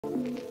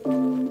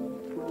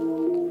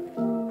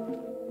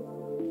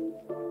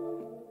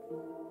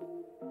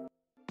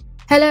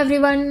Hello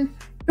everyone.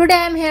 Today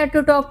I am here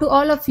to talk to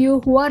all of you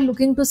who are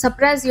looking to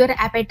suppress your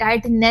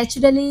appetite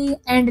naturally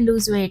and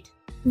lose weight.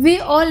 We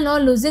all know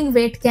losing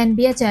weight can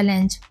be a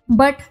challenge,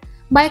 but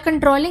by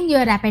controlling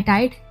your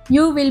appetite,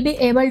 you will be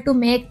able to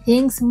make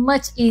things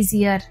much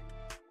easier.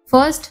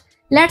 First,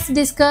 let's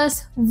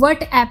discuss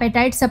what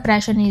appetite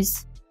suppression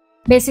is.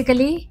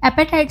 Basically,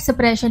 appetite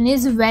suppression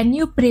is when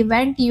you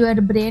prevent your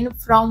brain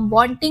from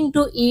wanting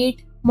to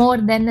eat more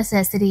than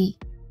necessary.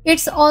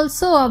 It's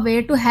also a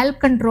way to help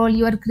control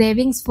your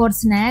cravings for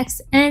snacks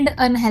and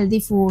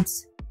unhealthy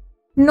foods.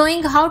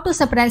 Knowing how to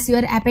suppress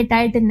your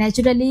appetite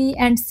naturally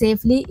and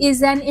safely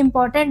is an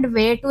important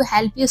way to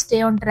help you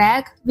stay on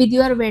track with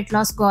your weight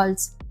loss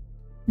goals.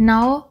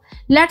 Now,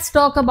 let's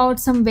talk about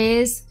some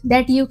ways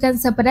that you can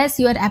suppress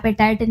your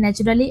appetite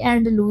naturally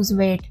and lose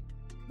weight.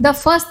 The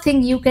first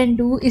thing you can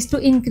do is to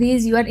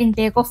increase your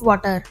intake of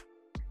water.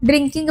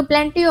 Drinking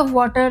plenty of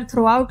water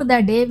throughout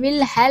the day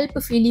will help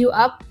fill you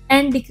up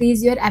and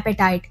decrease your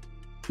appetite.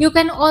 You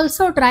can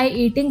also try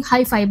eating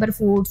high fiber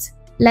foods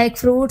like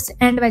fruits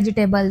and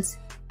vegetables.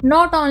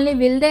 Not only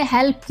will they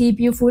help keep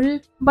you full,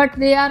 but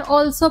they are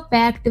also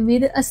packed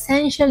with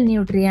essential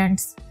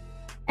nutrients.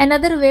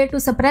 Another way to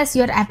suppress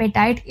your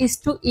appetite is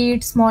to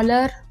eat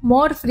smaller,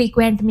 more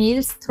frequent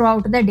meals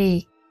throughout the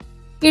day.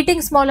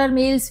 Eating smaller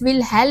meals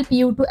will help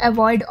you to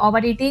avoid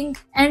overeating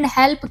and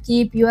help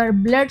keep your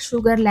blood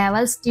sugar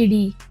levels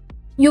steady.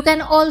 You can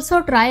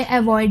also try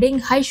avoiding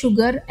high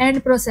sugar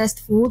and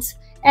processed foods,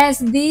 as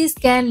these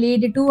can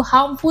lead to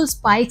harmful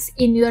spikes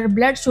in your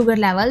blood sugar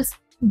levels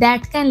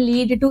that can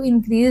lead to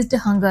increased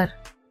hunger.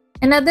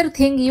 Another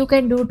thing you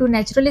can do to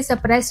naturally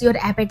suppress your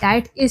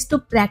appetite is to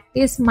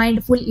practice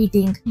mindful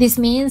eating. This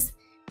means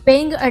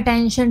paying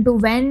attention to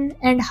when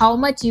and how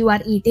much you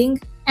are eating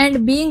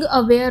and being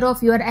aware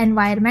of your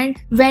environment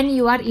when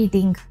you are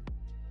eating.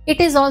 It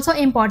is also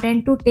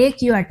important to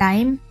take your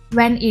time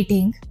when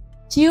eating.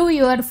 Chew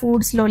your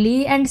food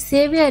slowly and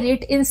savor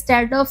it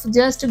instead of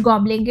just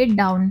gobbling it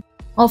down.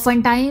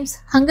 Oftentimes,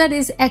 hunger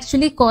is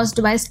actually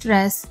caused by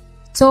stress.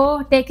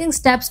 So, taking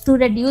steps to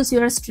reduce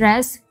your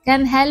stress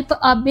can help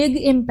a big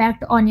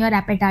impact on your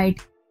appetite.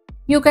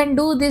 You can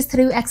do this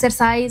through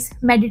exercise,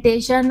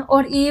 meditation,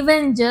 or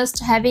even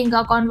just having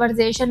a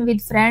conversation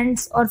with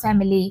friends or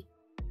family.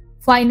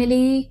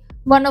 Finally,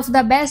 one of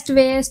the best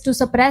ways to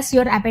suppress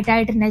your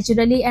appetite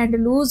naturally and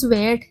lose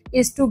weight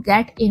is to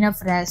get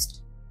enough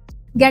rest.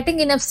 Getting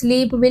enough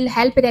sleep will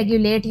help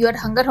regulate your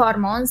hunger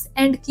hormones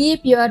and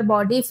keep your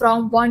body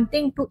from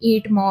wanting to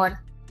eat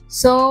more.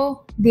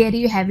 So, there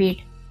you have it.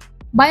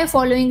 By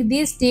following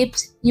these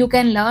tips, you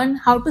can learn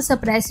how to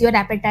suppress your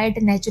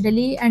appetite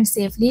naturally and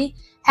safely,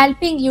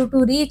 helping you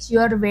to reach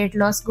your weight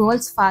loss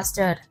goals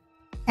faster.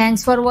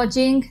 Thanks for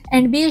watching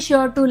and be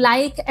sure to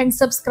like and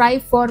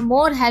subscribe for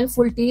more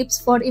helpful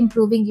tips for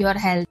improving your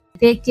health.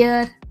 Take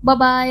care. Bye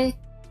bye.